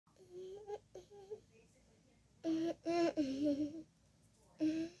I'm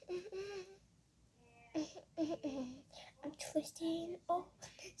twisting all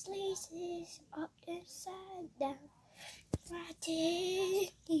these laces upside down. Why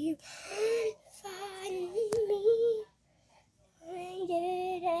did you find me? Why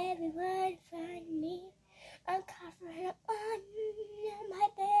did everyone find me? I'm covering up under my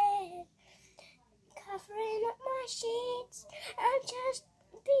bed, covering up my sheets. I'm just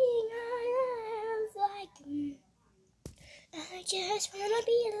being honest, like I just wanna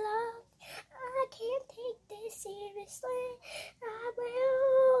be loved. I can't take this seriously. I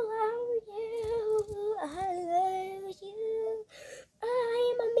will love you. I love you. I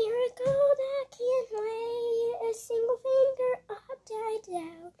am a miracle that can't lay a single finger upside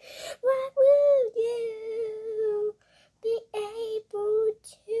down. Why would you be able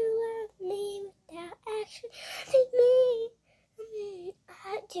to love me without actually loving me?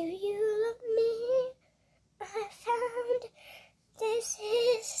 Do you love me? I found this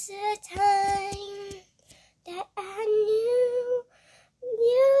is the time that I knew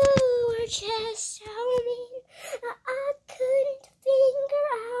you were just so mean. I couldn't figure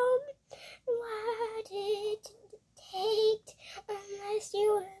out what it take unless you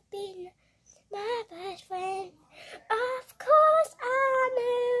were being my best friend. Of course I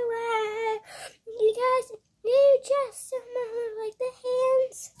knew you guys knew just someone like the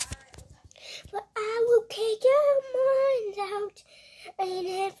hands. But I will kick your mind out and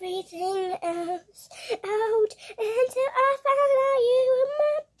everything else out until I found out you were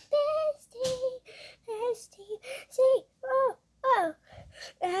my bestie. See,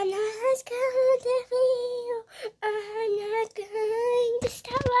 I'm not going to feel, I'm not going to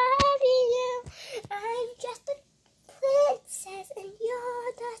stop loving you. I'm just a princess and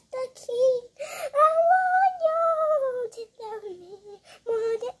you're just the king. I want you to love me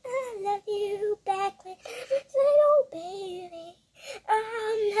more than I love you back when I was little baby.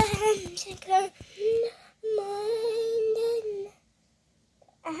 I'm not minded.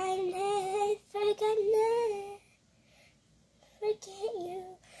 I'm never gonna forget you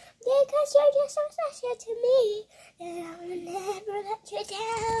because you're just so special to me, and I will never let you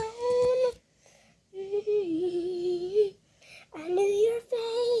down. I knew your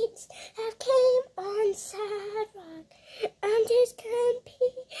face have came on sidewalk. I'm just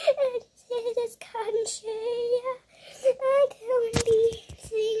compete this country. I couldn't be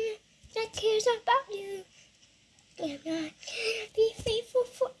seen that cares about you. I'm not gonna be faithful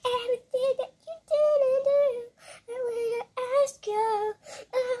for everything that you didn't do. And when I ask you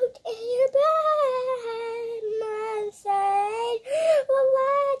out and you're by my side, well,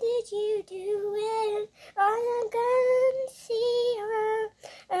 why did you do it? All I'm gonna see around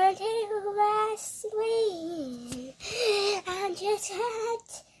until last week. I'm just not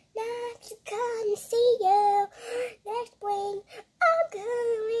gonna see you next spring. I'm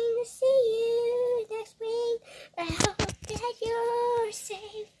going to see you next spring. I hope that you're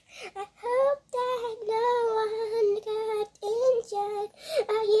safe. I hope that no one got injured,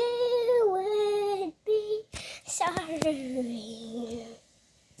 or you would be sorry.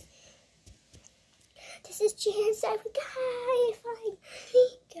 This is chance that we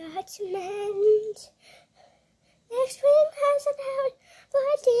got to mend. Next spring was about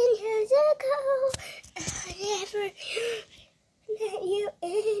 14 years ago. I never met you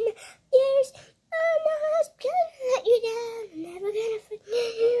in years. I'm not gonna let you down. I'm never gonna forget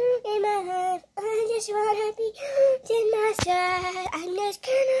you in my life. I just wanna be in my side. I'm just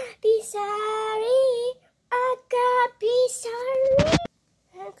gonna be sorry. I gotta be sorry.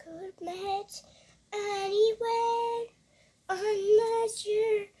 I could have met anywhere unless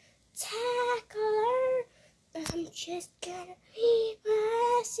you're tackler. I'm just gonna be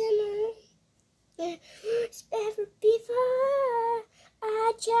myself. Ever before,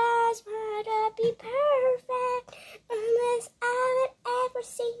 I just wanna be perfect unless I would ever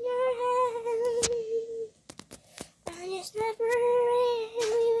see your hand. I just never really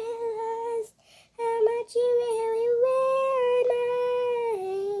realized how much you really were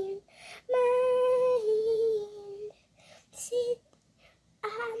mine. See,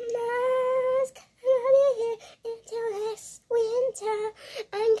 I'm not gonna be here until next winter.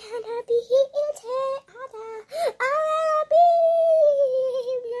 I'm gonna be here until I'm not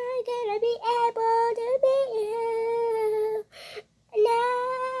gonna be able to be you now.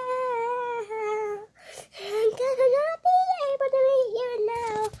 I'm gonna not be able to meet you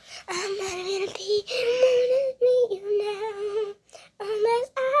now. I'm not gonna be able to meet you now unless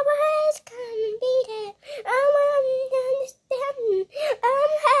I was gonna be there. I won't understand.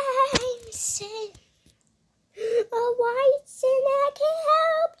 I'm saying a white sin I can't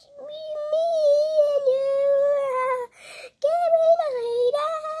help.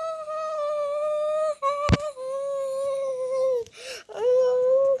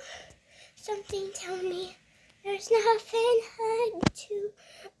 there's nothing I do.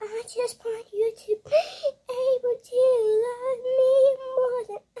 I just want you to be able to love me more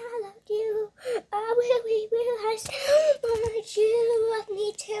than I love you. I really realize how much you love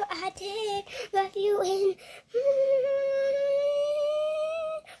me too. I did love you in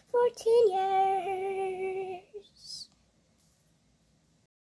 14 years.